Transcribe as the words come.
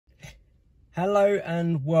Hello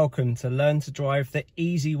and welcome to Learn to Drive the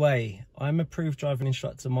Easy Way. I'm approved driving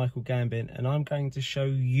instructor Michael Gambin and I'm going to show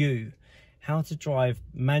you how to drive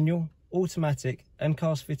manual, automatic and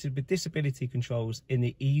cars fitted with disability controls in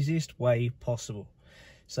the easiest way possible.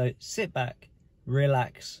 So sit back,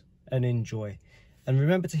 relax and enjoy. And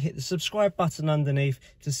remember to hit the subscribe button underneath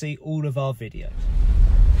to see all of our videos.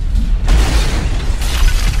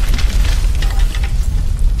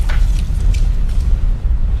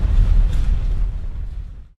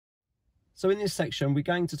 So in this section, we're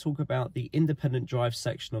going to talk about the independent drive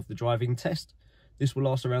section of the driving test. This will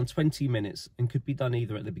last around 20 minutes and could be done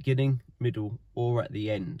either at the beginning, middle, or at the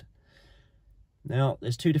end. Now,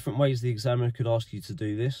 there's two different ways the examiner could ask you to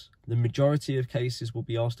do this. The majority of cases will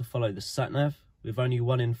be asked to follow the sat-nav, with only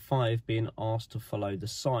 1 in 5 being asked to follow the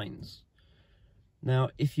signs. Now,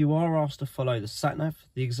 if you are asked to follow the sat-nav,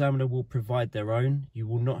 the examiner will provide their own. You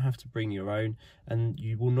will not have to bring your own, and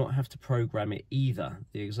you will not have to program it either.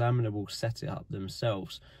 The examiner will set it up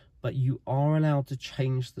themselves, but you are allowed to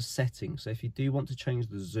change the settings. So if you do want to change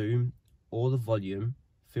the zoom or the volume,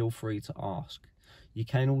 feel free to ask. You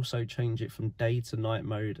can also change it from day to night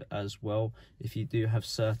mode as well if you do have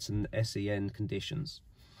certain SEN conditions.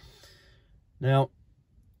 Now,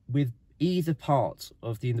 with either part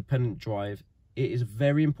of the independent drive, it is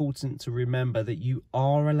very important to remember that you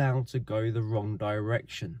are allowed to go the wrong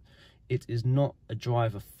direction. It is not a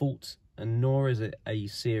driver fault, and nor is it a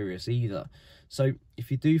serious either. So if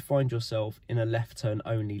you do find yourself in a left turn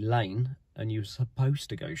only lane and you're supposed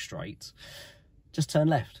to go straight, just turn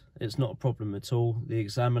left. It's not a problem at all. The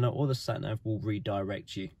examiner or the sat-nav will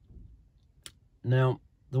redirect you. Now,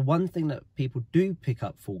 the one thing that people do pick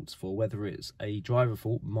up faults for, whether it's a driver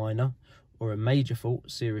fault, minor, or a major fault,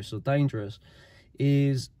 serious or dangerous,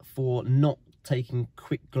 is for not taking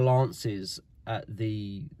quick glances at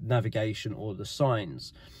the navigation or the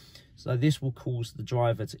signs. So this will cause the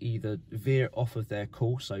driver to either veer off of their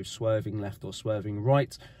course, so swerving left or swerving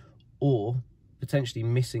right, or potentially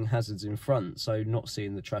missing hazards in front, so not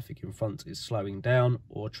seeing the traffic in front is slowing down,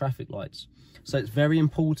 or traffic lights. So it's very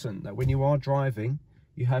important that when you are driving,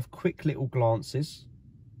 you have quick little glances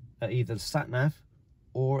at either the sat-nav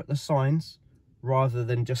or at the signs, rather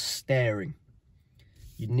than just staring.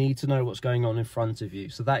 You need to know what's going on in front of you.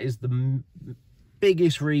 So that is the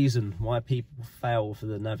biggest reason why people fail for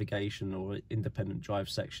the navigation or independent drive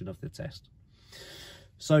section of the test.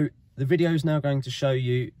 So the video is now going to show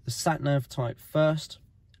you the sat-nav type first,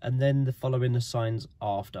 and then the following the signs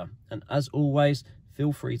after. And as always,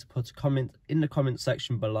 feel free to put a comment in the comment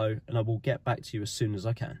section below and I will get back to you as soon as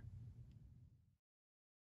I can.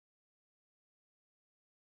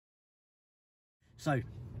 So,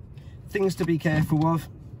 things to be careful of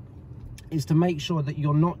is to make sure that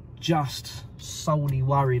you're not just solely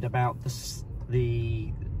worried about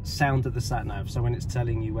the sound of the sat-nav. So when it's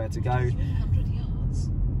telling you where to go,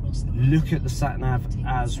 look at the sat-nav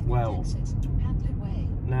as well.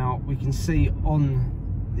 Now, we can see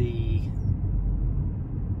on the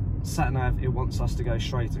sat-nav, it wants us to go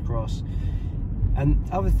straight across. And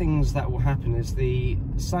other things that will happen is the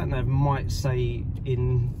sat-nav might say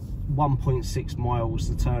in 1.6 miles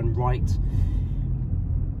to turn right.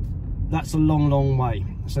 That's a long way,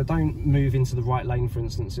 so don't move into the right lane. For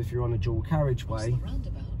instance, if you're on a dual carriageway,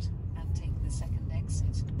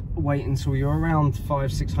 wait until you're around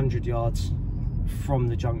 500-600 yards from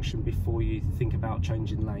the junction before you think about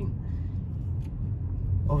changing lane.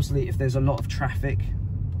 Obviously, if there's a lot of traffic,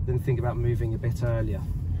 then think about moving a bit earlier.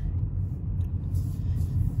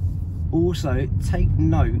 Also, take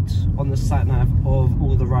note on the sat-nav of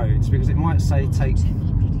all the roads, because it might say take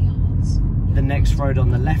the next road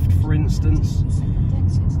on the left, for instance.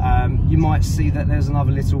 You might see that there's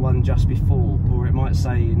another little one just before, or it might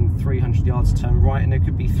say in 300 yards turn right, and there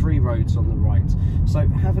could be 3 roads on the right. So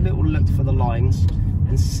have a little look for the lines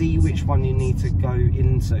and see which one you need to go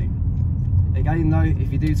into. Again though,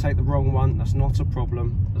 if you do take the wrong one, that's not a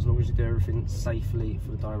problem, as long as you do everything safely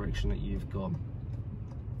for the direction that you've gone.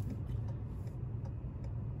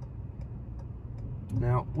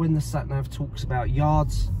 Now, when the sat-nav talks about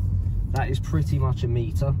yards, that is pretty much a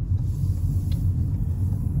metre.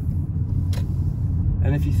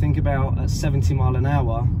 And if you think about at 70 miles an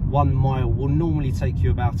hour, 1 mile will normally take you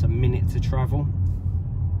about a minute to travel.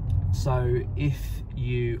 So if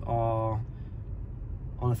you are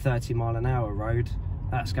on a 30 mile an hour road,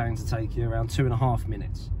 that's going to take you around 2.5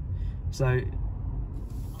 minutes. So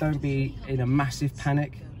don't be in a massive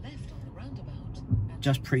panic,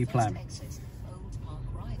 just pre-plan.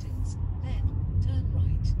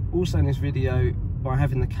 Also in this video, by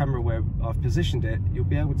having the camera where I've positioned it, you'll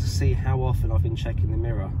be able to see how often I've been checking the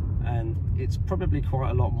mirror. and it's probably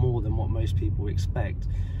quite a lot more than what most people expect.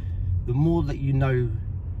 The more that you know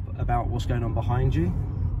about what's going on behind you,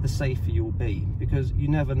 the safer you'll be, because you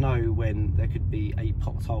never know when there could be a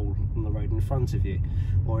pothole on the road in front of you,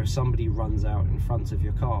 or if somebody runs out in front of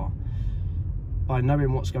your car. By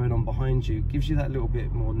knowing what's going on behind you, gives you that little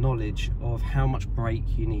bit more knowledge of how much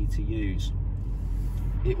brake you need to use.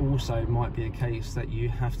 It also might be a case that you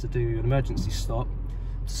have to do an emergency stop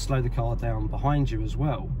to slow the car down behind you as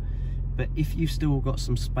well. But if you've still got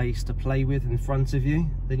some space to play with in front of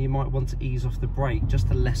you, then you might want to ease off the brake just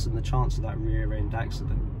to lessen the chance of that rear end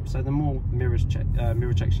accident. So the more mirror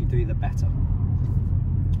checks you do, the better.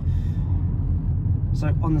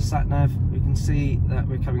 So on the sat nav, we can see that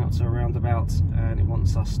we're coming up to a roundabout and it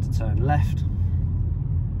wants us to turn left.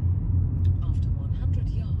 After 100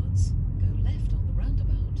 yards, go left on the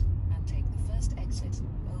roundabout and take the first exit,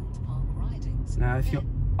 Old Park Ridings. Now if you're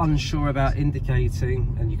unsure about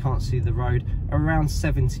indicating and you can't see the road, around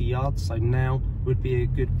 70 yards, so now would be a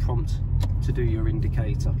good prompt to do your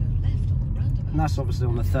indicator. And that's obviously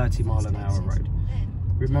on a 30-mile-an-hour road.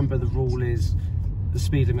 Remember, the rule is the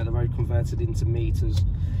speed limit of the road converted into meters,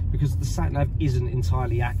 because the sat nav isn't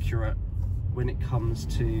entirely accurate when it comes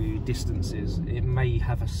to distances. It may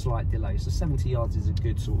have a slight delay, so 70 yards is a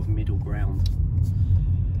good sort of middle ground.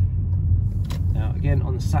 Now again,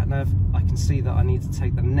 on the sat nav, I can see that I need to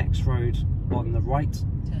take the next road on the right.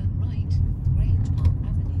 Turn right, Grange Park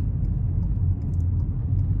Avenue.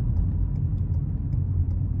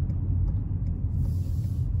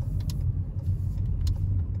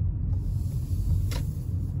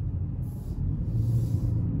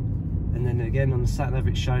 And then again on the sat nav,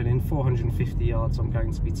 it's showing in 450 yards I'm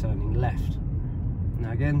going to be turning left.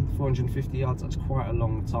 Now again, 450 yards, that's quite a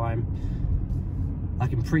long time. I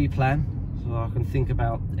can pre-plan, so I can think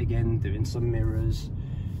about, again, doing some mirrors.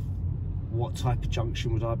 What type of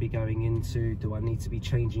junction would I be going into? Do I need to be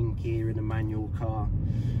changing gear in a manual car?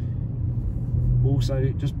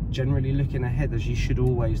 Also, just generally looking ahead, as you should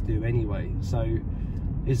always do anyway. So,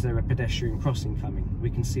 is there a pedestrian crossing coming? We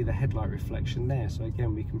can see the headlight reflection there, so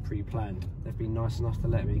again, we can pre-plan. They've been nice enough to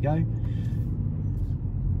let me go.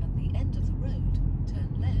 At the end of the road,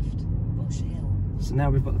 turn left, Bush Hill. So now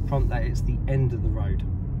we've got the prompt that it's the end of the road.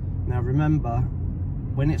 Now remember,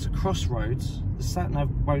 when it's a crossroads, the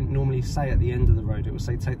sat-nav won't normally say at the end of the road, it will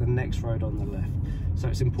say take the next road on the left. So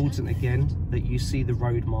it's important again that you see the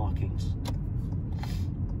road markings.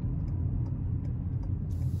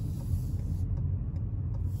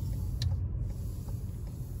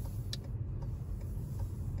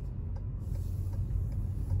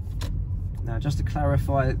 Now just to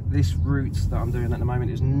clarify, this route that I'm doing at the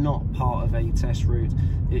moment is not part of a test route,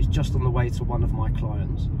 it's just on the way to one of my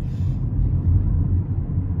clients.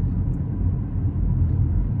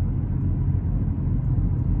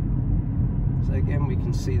 So again, we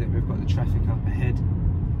can see that we've got the traffic up ahead.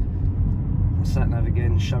 The sat nav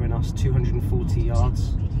again showing us 240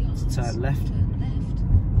 yards to turn left. Turn left,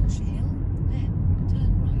 Bush Hill, then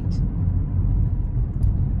turn right.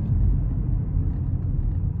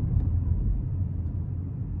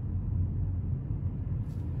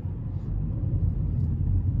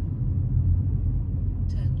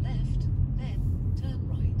 Turn left, then turn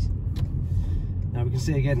right. Now we can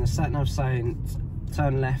see again the sat nav saying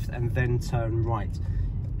turn left and then turn right.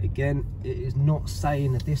 Again, it is not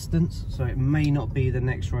saying a distance, so it may not be the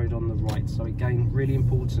next road on the right. So again, really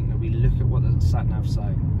important that we look at what the sat nav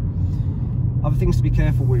saying. Other things to be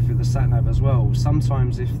careful with the sat nav as well.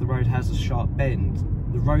 Sometimes if the road has a sharp bend,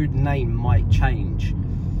 the road name might change,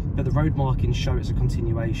 but the road markings show it's a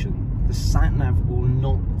continuation. The sat nav will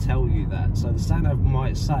not tell you that. So the sat nav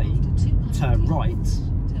might say turn right,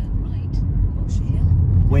 Bush Hill,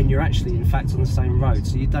 when you're actually in fact on the same road,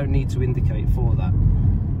 so you don't need to indicate for that.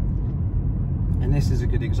 And this is a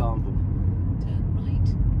good example. turn right,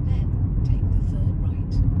 then take the third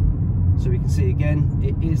right. So we can see again,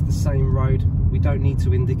 it is the same road. We don't need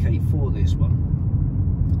to indicate for this one.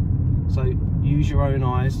 So use your own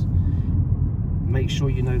eyes, make sure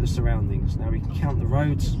you know the surroundings. Now we can count the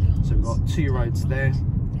roads. So we've got 2 roads there,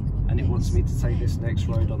 and it wants me to take this next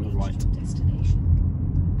road on the right. Destination.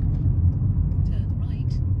 Turn right,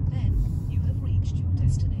 then you have reached your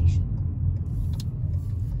destination.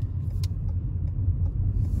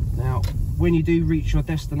 Now, when you do reach your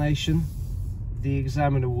destination, the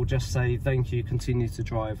examiner will just say, thank you, continue to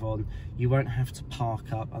drive on. You won't have to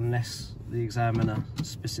park up unless the examiner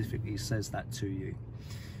specifically says that to you.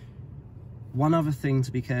 One other thing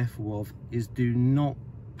to be careful of is do not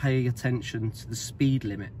pay attention to the speed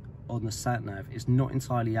limit on the sat-nav. It's not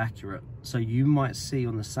entirely accurate. So you might see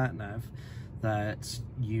on the sat-nav that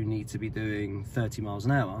you need to be doing 30 miles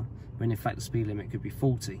an hour when in fact the speed limit could be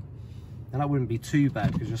 40. Now that wouldn't be too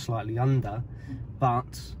bad because you're slightly under,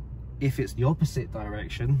 but if it's the opposite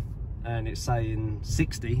direction and it's saying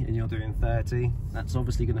 60 and you're doing 30, that's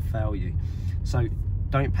obviously going to fail you. So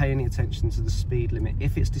don't pay any attention to the speed limit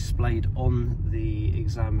if it's displayed on the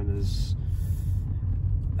examiner's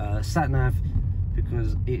sat-nav,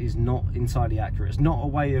 because it is not entirely accurate. It's not a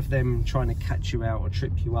way of them trying to catch you out or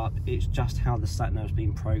trip you up, it's just how the sat-nav's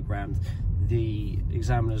been programmed. The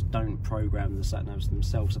examiners don't program the sat-navs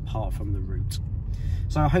themselves apart from the route.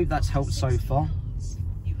 So I hope that's helped so far,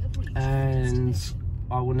 and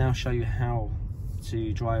I will now show you how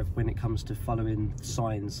to drive when it comes to following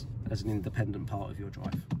signs as an independent part of your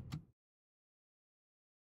drive.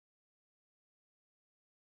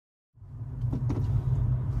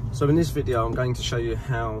 So in this video I'm going to show you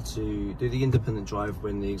how to do the independent drive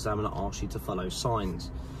when the examiner asks you to follow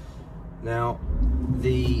signs. Now,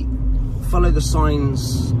 the follow the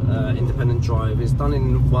signs independent drive is done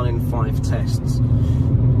in 1 in 5 tests.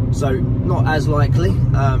 So not as likely,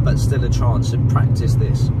 but still a chance to practice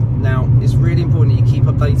this. Now, it's really important that you keep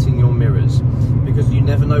updating your mirrors because you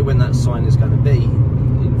never know when that sign is going to be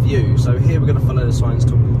in view. So here we're going to follow the signs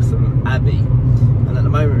to Waltham Abbey. And at the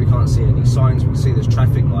moment we can't see any signs. We can see there's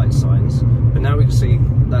traffic light signs, but now we can see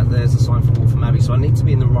that there's a sign for Waltham Abbey. So I need to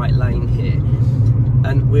be in the right lane here.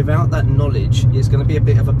 And without that knowledge, it's going to be a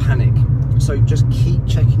bit of a panic. So just keep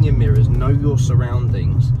checking your mirrors, know your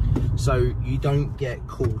surroundings, so you don't get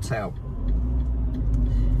caught out.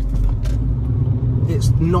 It's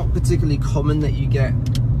not particularly common that you get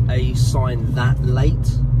a sign that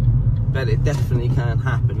late, but it definitely can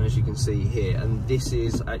happen, as you can see here. And this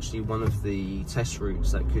is actually one of the test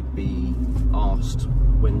routes that could be asked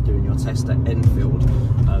when doing your test at Enfield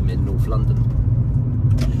in North London.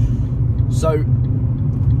 So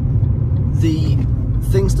the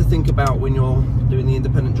things to think about when you're doing the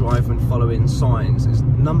independent drive when following signs is,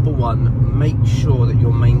 number one, make sure that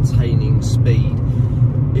you're maintaining speed.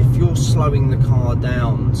 If you're slowing the car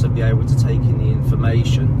down to be able to take in the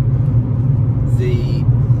information, the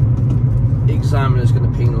examiner is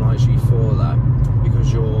going to penalise you for that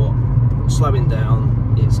because you're slowing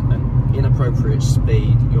down, it's an inappropriate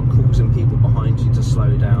speed, you're causing people behind you to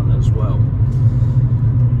slow down as well.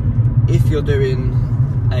 If you're doing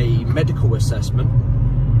a medical assessment,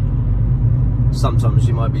 sometimes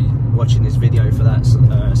you might be watching this video for that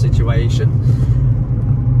situation,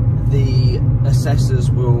 the assessors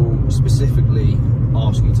will specifically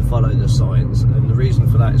ask you to follow the signs, and the reason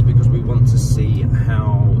for that is because we want to see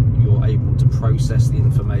how you're able to process the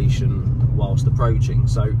information whilst approaching.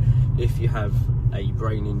 So if you have a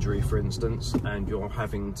brain injury, for instance, and you're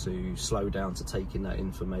having to slow down to take in that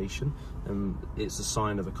information, it's a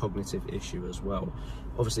sign of a cognitive issue as well.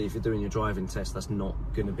 Obviously, if you're doing your driving test, that's not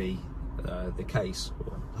going to be the case,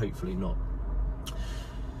 or hopefully not.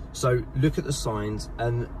 So look at the signs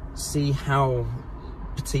and see how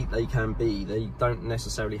petite they can be. They don't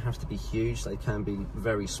necessarily have to be huge, they can be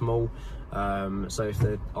very small. So if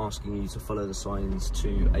they're asking you to follow the signs to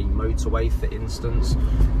a motorway, for instance,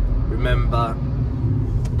 remember,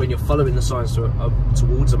 when you're following the signs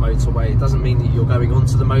towards a motorway, it doesn't mean that you're going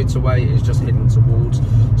onto the motorway, it's just heading towards.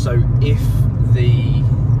 So if the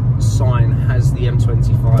sign has the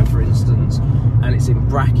M25, for instance, and it's in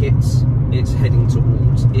brackets, it's heading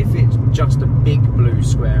towards. If it's just a big blue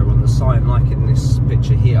square on the sign, like in this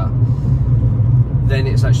picture here, then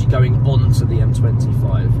it's actually going on to the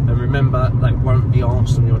M25. And remember, that won't be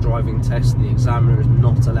asked on your driving test. The examiner is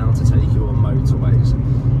not allowed to take you on motorways.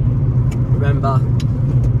 Remember,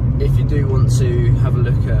 if you do want to have a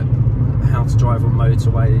look at how to drive on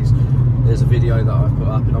motorways, there's a video that I've put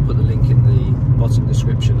up, and I'll put the link in the bottom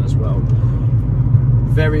description as well.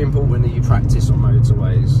 Very important that you practice on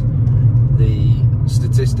motorways. The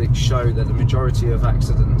statistics show that the majority of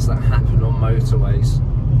accidents that happen on motorways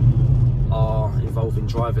are involving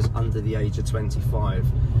drivers under the age of 25,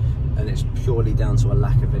 and it's purely down to a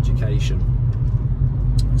lack of education.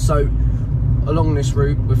 So along this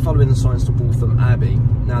route, we're following the signs to Waltham Abbey.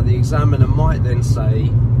 Now the examiner might then say,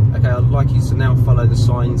 okay, I'd like you to now follow the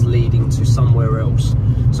signs leading to somewhere else.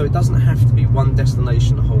 So it doesn't have to be one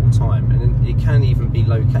destination the whole time, and it can even be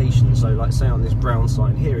location. So like, say on this brown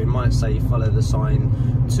sign here, it might say follow the sign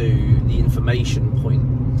to the information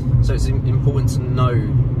point. So it's important to know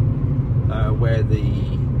where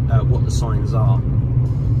what the signs are.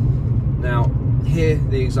 Now here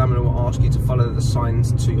the examiner will ask you to follow the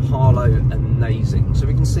signs to Harlow and Nasing. So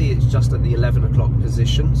we can see it's just at the 11 o'clock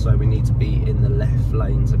position, so we need to be in the left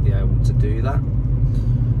lane to be able to do that.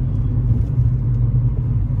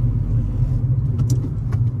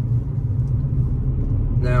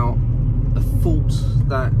 Now, a fault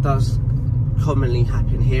that does commonly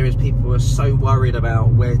happen here is people are so worried about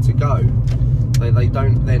where to go, they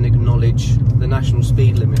don't then acknowledge the national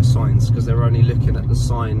speed limit signs because they're only looking at the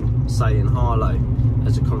sign saying Harlow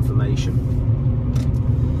as a confirmation.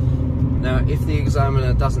 Now, if the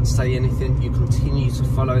examiner doesn't say anything, you continue to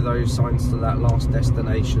follow those signs to that last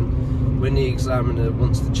destination. When the examiner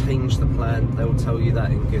wants to change the plan, they'll tell you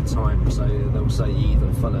that in good time. So they'll say you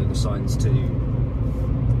either follow the signs to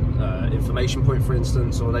information point, for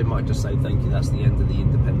instance, or they might just say, thank you, that's the end of the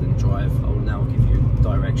independent drive. I'll now give you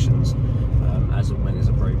directions as and when is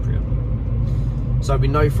appropriate. So we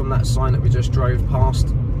know from that sign that we just drove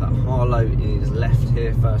past that Harlow is left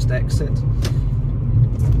here, first exit.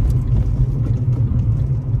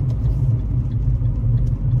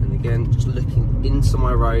 And again, just looking into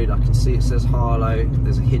my road, I can see it says Harlow.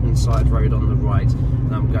 There's a hidden side road on the right,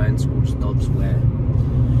 and I'm going towards Dobbs Wear.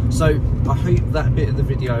 So I hope that bit of the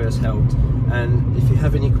video has helped, and if you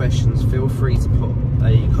have any questions, feel free to put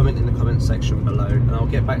a comment in the comment section below, and I'll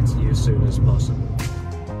get back to you as soon as possible.